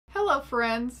Hello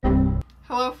friends!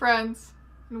 Hello friends,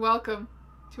 and welcome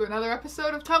to another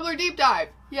episode of Tumblr Deep Dive.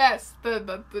 Yes,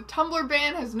 the Tumblr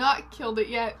ban has not killed it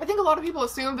yet. I think a lot of people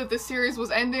assumed that this series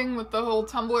was ending with the whole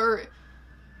Tumblr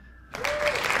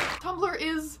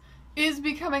is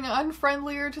becoming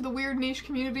unfriendlier to the weird niche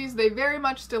communities. They very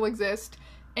much still exist,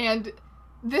 and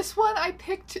this one I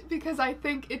picked because I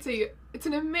think it's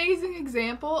an amazing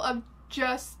example of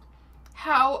just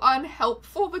how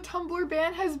unhelpful the Tumblr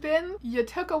ban has been. You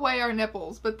took away our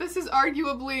nipples, but this is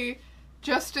arguably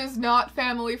just as not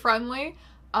family friendly.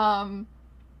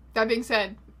 That being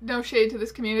said, no shade to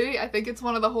this community. I think it's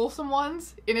one of the wholesome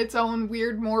ones in its own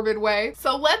weird, morbid way.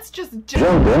 So let's just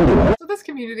jump into it. So this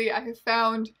community I have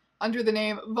found under the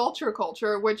name Vulture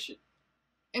Culture, which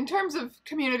in terms of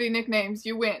community nicknames,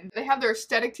 you win. They have their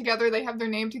aesthetic together, they have their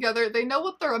name together, they know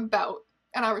what they're about,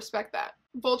 and I respect that.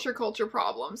 Vulture Culture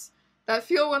problems. That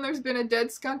feel when there's been a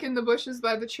dead skunk in the bushes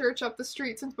by the church up the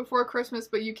street since before Christmas,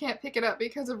 but you can't pick it up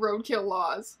because of roadkill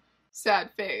laws. Sad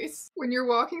face. When you're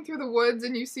walking through the woods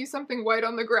and you see something white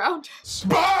on the ground.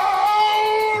 Spawn!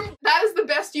 That is the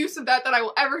best use of that I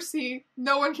will ever see.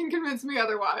 No one can convince me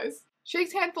otherwise.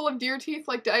 Shakes handful of deer teeth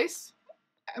like dice.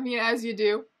 I mean, as you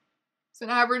do. It's an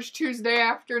average Tuesday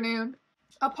afternoon.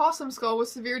 A possum skull with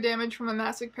severe damage from a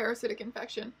massive parasitic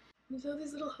infection. There's all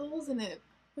these little holes in it.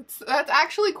 That's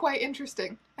actually quite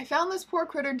interesting. I found this poor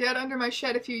critter dead under my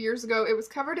shed a few years ago. It was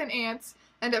covered in ants,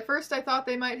 and at first I thought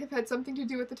they might have had something to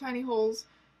do with the tiny holes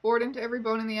bored into every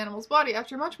bone in the animal's body.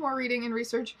 After much more reading and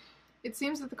research, it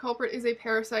seems that the culprit is a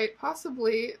parasite,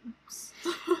 possibly,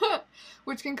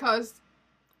 which can cause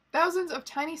thousands of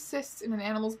tiny cysts in an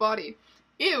animal's body.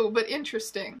 Ew, but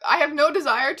interesting. I have no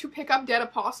desire to pick up dead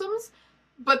opossums,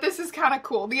 but this is kind of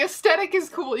cool. The aesthetic is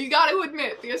cool. You gotta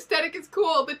admit, the aesthetic is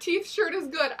cool. The teeth shirt is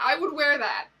good. I would wear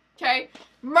that. Okay?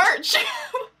 Merch!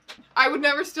 I would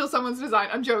never steal someone's design.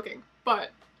 I'm joking. But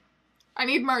I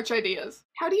need merch ideas.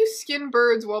 How do you skin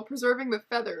birds while preserving the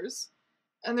feathers?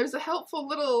 And there's a helpful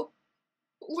little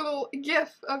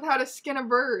gif of how to skin a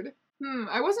bird.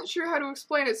 I wasn't sure how to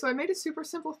explain it, so I made a super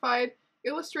simplified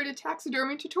illustrated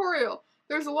taxidermy tutorial.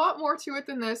 There's a lot more to it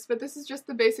than this, but this is just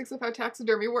the basics of how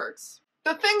taxidermy works.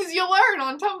 The things you learn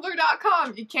on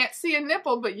Tumblr.com. You can't see a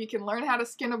nipple, but you can learn how to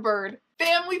skin a bird.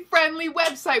 Family-friendly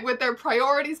website with their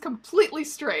priorities completely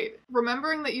straight.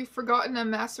 Remembering that you've forgotten a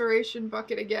maceration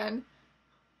bucket again.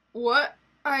 What?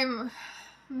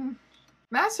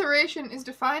 Maceration is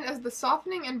defined as the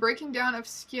softening and breaking down of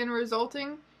skin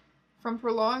resulting from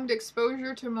prolonged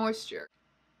exposure to moisture.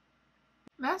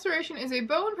 Maceration is a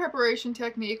bone preparation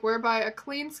technique whereby a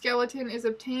clean skeleton is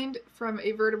obtained from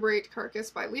a vertebrate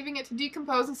carcass by leaving it to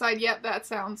decompose inside. Yep, that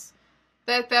sounds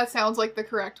like the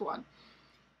correct one.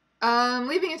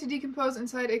 Leaving it to decompose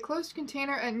inside a closed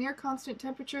container at near constant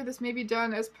temperature. This may be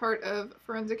done as part of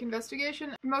forensic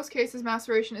investigation. In most cases,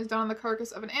 maceration is done on the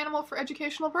carcass of an animal for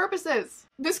educational purposes.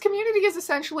 This community is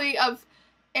essentially of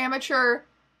amateur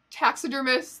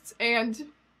taxidermists and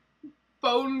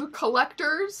bone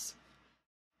collectors.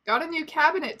 Got a new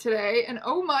cabinet today, and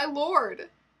oh my lord.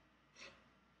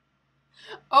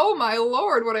 Oh my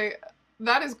lord,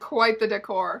 that is quite the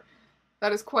decor.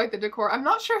 That is quite the decor. I'm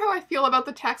not sure how I feel about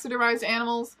the taxidermized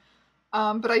animals,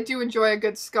 but I do enjoy a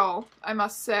good skull, I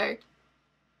must say.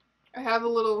 I have a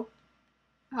little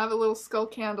skull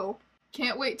candle.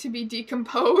 Can't wait to be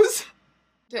decomposed.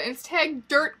 It's tagged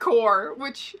dirt core,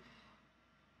 which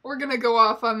we're gonna go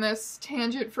off on this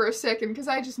tangent for a second, because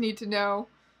I just need to know.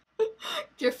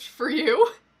 Gift for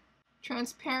you.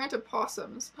 Transparent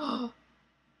opossums.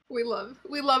 We love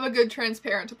a good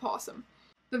transparent opossum.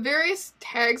 The various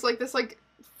tags like this, like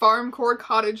farm core,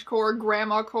 cottage core,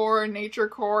 grandma core, nature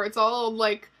core, it's all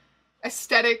like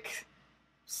aesthetic,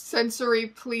 sensory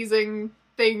pleasing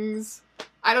things.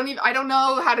 I don't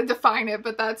know how to define it,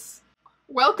 but that's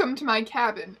welcome to my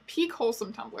cabin. Peak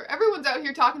wholesome Tumblr. Everyone's out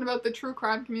here talking about the true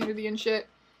crime community and shit.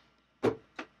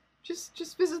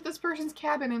 Just visit this person's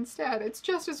cabin instead. It's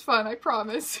just as fun, I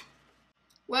promise.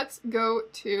 Let's go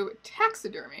to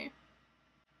taxidermy.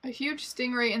 A huge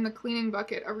stingray in the cleaning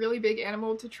bucket. A really big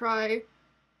animal to try.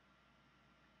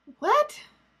 What?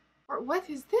 Or what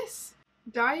is this?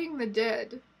 Dyeing the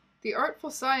dead. The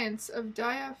artful science of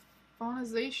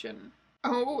diaphonization.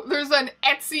 Oh, there's an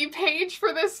Etsy page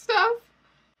for this stuff?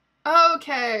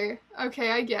 Okay.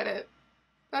 Okay, I get it.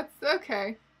 That's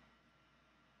okay.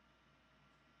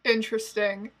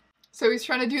 Interesting. So he's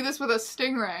trying to do this with a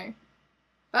stingray.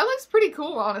 That looks pretty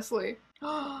cool, honestly.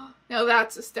 Now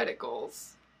that's aesthetic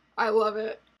goals. I love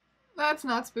it. That's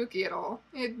not spooky at all.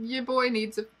 Your boy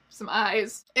needs some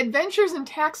eyes. Adventures in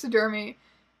Taxidermy.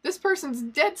 This person's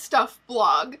Dead Stuff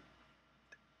blog.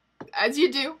 As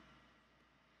you do.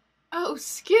 Oh,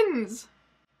 skins!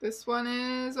 This one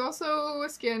is also a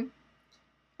skin.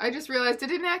 I just realized I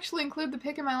didn't actually include the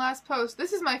pic in my last post.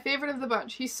 This is my favorite of the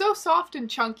bunch. He's so soft and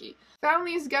chunky. Found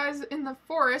these guys in the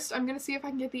forest. I'm gonna see if I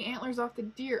can get the antlers off the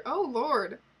deer. Oh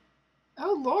lord.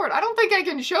 Oh lord. I don't think I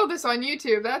can show this on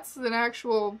YouTube. That's an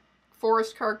actual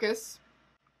forest carcass.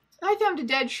 I found a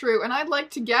dead shrew and I'd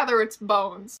like to gather its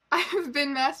bones. I have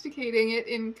been masticating it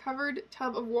in covered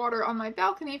tub of water on my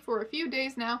balcony for a few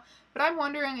days now, but I'm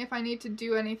wondering if I need to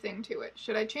do anything to it.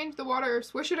 Should I change the water or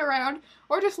swish it around,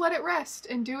 or just let it rest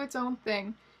and do its own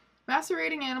thing?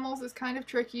 Macerating animals is kind of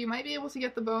tricky. You might be able to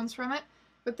get the bones from it,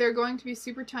 but they're going to be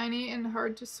super tiny and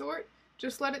hard to sort.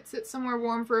 Just let it sit somewhere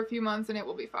warm for a few months and it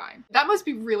will be fine. That must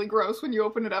be really gross when you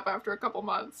open it up after a couple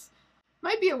months.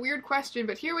 Might be a weird question,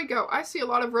 but here we go. I see a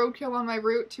lot of roadkill on my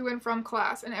route to and from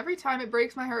class, and every time it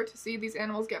breaks my heart to see these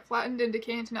animals get flattened and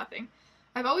decay into nothing.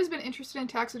 I've always been interested in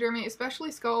taxidermy, especially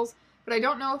skulls, but I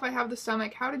don't know if I have the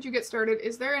stomach. How did you get started?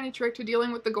 Is there any trick to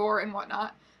dealing with the gore and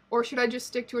whatnot? Or should I just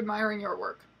stick to admiring your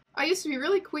work? I used to be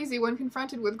really queasy when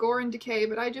confronted with gore and decay,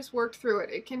 but I just worked through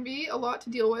it. It can be a lot to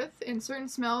deal with, and certain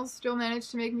smells still manage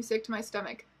to make me sick to my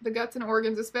stomach. The guts and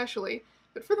organs especially.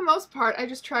 But for the most part, I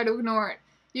just try to ignore it.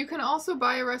 You can also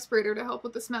buy a respirator to help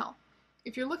with the smell.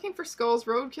 If you're looking for skulls,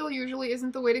 roadkill usually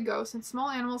isn't the way to go since small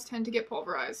animals tend to get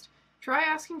pulverized. Try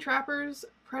asking trappers,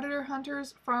 predator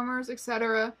hunters, farmers,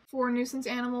 etc. for nuisance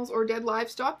animals or dead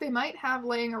livestock they might have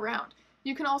laying around.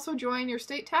 You can also join your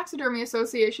state taxidermy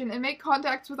association and make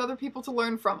contacts with other people to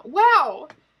learn from. Wow!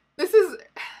 This is...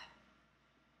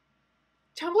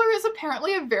 Tumblr is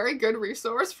apparently a very good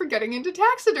resource for getting into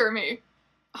taxidermy.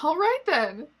 Alright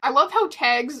then. I love how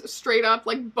tags straight up,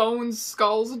 like bones,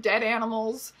 skulls, dead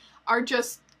animals, are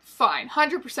just fine.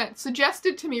 100%.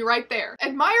 Suggested to me right there.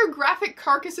 Admire graphic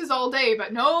carcasses all day,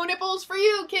 but no nipples for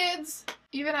you, kids!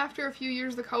 Even after a few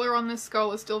years, the color on this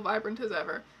skull is still vibrant as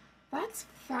ever. That's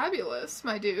fabulous,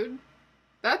 my dude.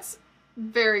 That's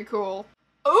very cool.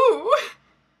 Ooh!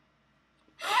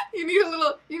 You need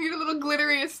a little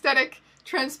glittery aesthetic,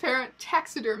 transparent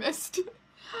taxidermist.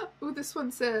 Ooh, this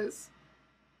one says...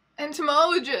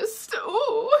 entomologist.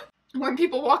 Ooh. When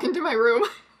people walk into my room.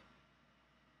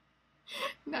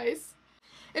 Nice.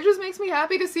 It just makes me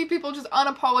happy to see people just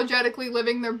unapologetically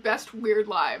living their best weird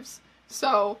lives.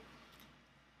 So,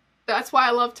 that's why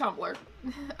I love Tumblr.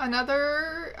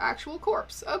 Another actual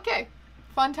corpse. Okay.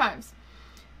 Fun times.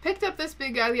 Picked up this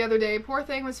big guy the other day. Poor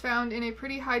thing was found in a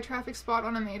pretty high traffic spot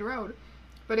on a main road.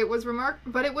 But it was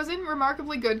in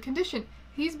remarkably good condition.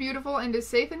 He's beautiful and is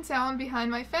safe and sound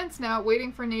behind my fence now,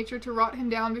 waiting for nature to rot him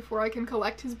down before I can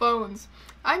collect his bones.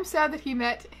 I'm sad that he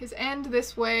met his end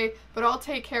this way, but I'll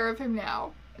take care of him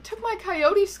now. I took my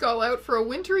coyote skull out for a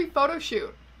wintry photo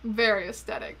shoot. Very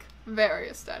aesthetic. Very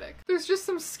aesthetic. There's just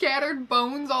some scattered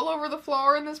bones all over the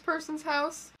floor in this person's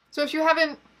house. So if you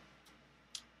haven't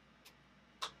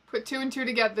put two and two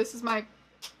together, this is my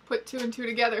put two and two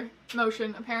together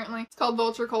motion, apparently. It's called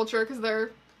vulture culture because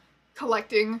they're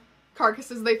collecting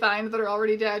carcasses they find that are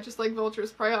already dead, just like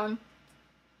vultures prey on.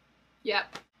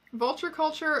 Yep. Vulture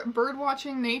culture,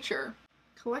 birdwatching nature.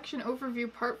 Collection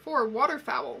overview part 4,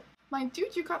 waterfowl. My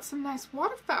dude, you got some nice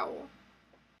waterfowl.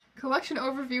 Collection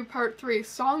overview part 3,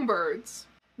 songbirds.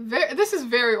 This is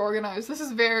very organized. This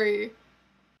is very...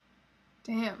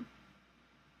 Damn.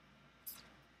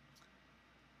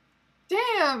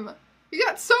 Damn! You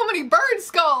got so many bird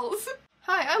skulls!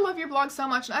 Hi, I love your blog so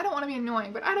much and I don't want to be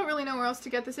annoying, but I don't really know where else to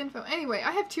get this info. Anyway,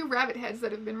 I have 2 rabbit heads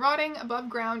that have been rotting above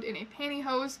ground in a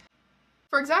pantyhose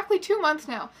for exactly 2 months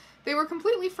now. They were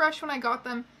completely fresh when I got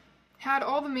them, had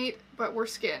all the meat, but were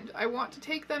skinned. I want to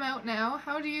take them out now.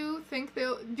 How do you think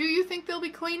they'll be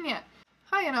clean yet?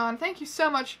 Hi Anon, thank you so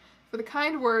much for the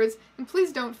kind words, and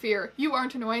please don't fear, you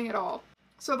aren't annoying at all.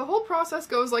 So the whole process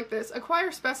goes like this.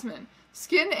 Acquire specimen,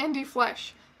 skin and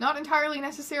deflesh. Not entirely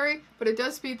necessary, but it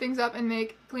does speed things up and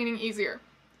make cleaning easier.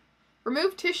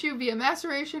 Remove tissue via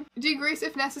maceration, degrease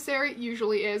if necessary,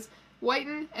 usually is,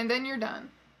 whiten, and then you're done.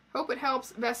 Hope it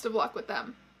helps, best of luck with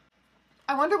them.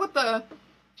 I wonder what the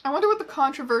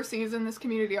controversies in this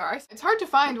community are. It's hard to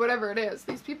find whatever it is.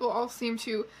 These people all seem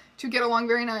to get along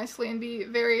very nicely and be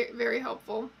very, very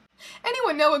helpful.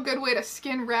 Anyone know a good way to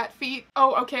skin rat feet?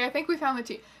 Oh, okay, I think we found the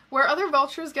tea. Where other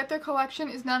vultures get their collection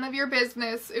is none of your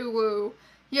business, ooh-woo.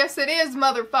 Yes, it is,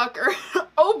 motherfucker.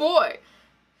 Oh boy.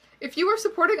 If you are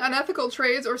supporting unethical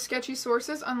trades or sketchy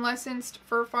sources, unlicensed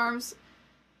fur farms,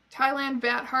 Thailand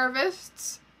bat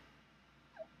harvests,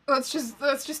 let's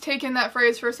just take in that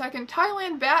phrase for a second.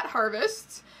 Thailand bat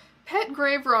harvests, pet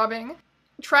grave robbing,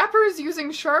 Trappers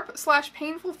using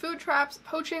sharp/painful food traps,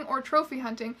 poaching, or trophy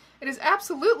hunting. It is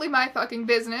absolutely my fucking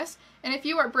business, and if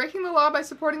you are breaking the law by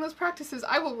supporting those practices,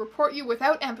 I will report you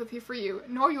without empathy for you,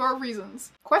 nor your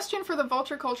reasons. Question for the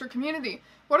vulture culture community.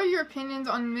 What are your opinions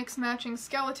on mix-matching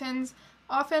skeletons?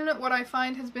 Often what I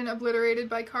find has been obliterated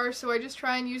by cars, so I just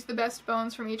try and use the best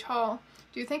bones from each haul.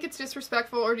 Do you think it's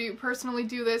disrespectful, or do you personally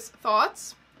do this?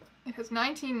 Thoughts? It has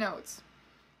 19 notes.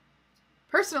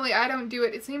 Personally, I don't do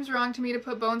it. It seems wrong to me to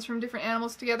put bones from different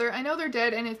animals together. I know they're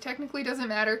dead, and it technically doesn't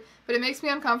matter, but it makes me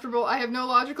uncomfortable. I have no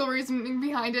logical reasoning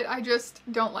behind it. I just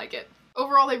don't like it.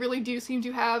 Overall, they really do seem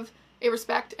to have a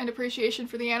respect and appreciation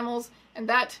for the animals, and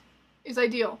that is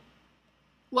ideal.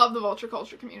 Love the vulture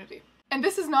culture community. And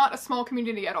this is not a small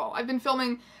community at all. I've been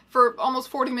filming for almost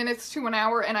 40 minutes to an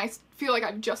hour, and I feel like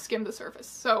I've just skimmed the surface.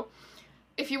 So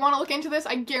if you want to look into this,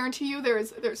 I guarantee you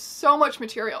there's so much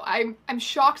material. I'm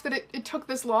shocked that it took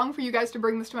this long for you guys to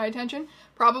bring this to my attention,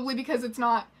 probably because it's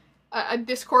not a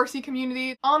discoursey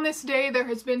community. On this day, there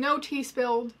has been no tea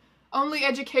spilled, only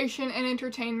education and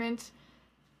entertainment,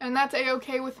 and that's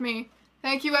a-okay with me.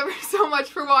 Thank you ever so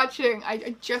much for watching.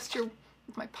 I gesture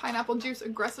with my pineapple juice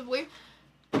aggressively.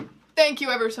 Thank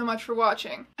you ever so much for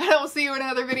watching, and I will see you in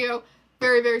another video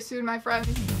very, very soon, my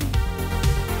friends.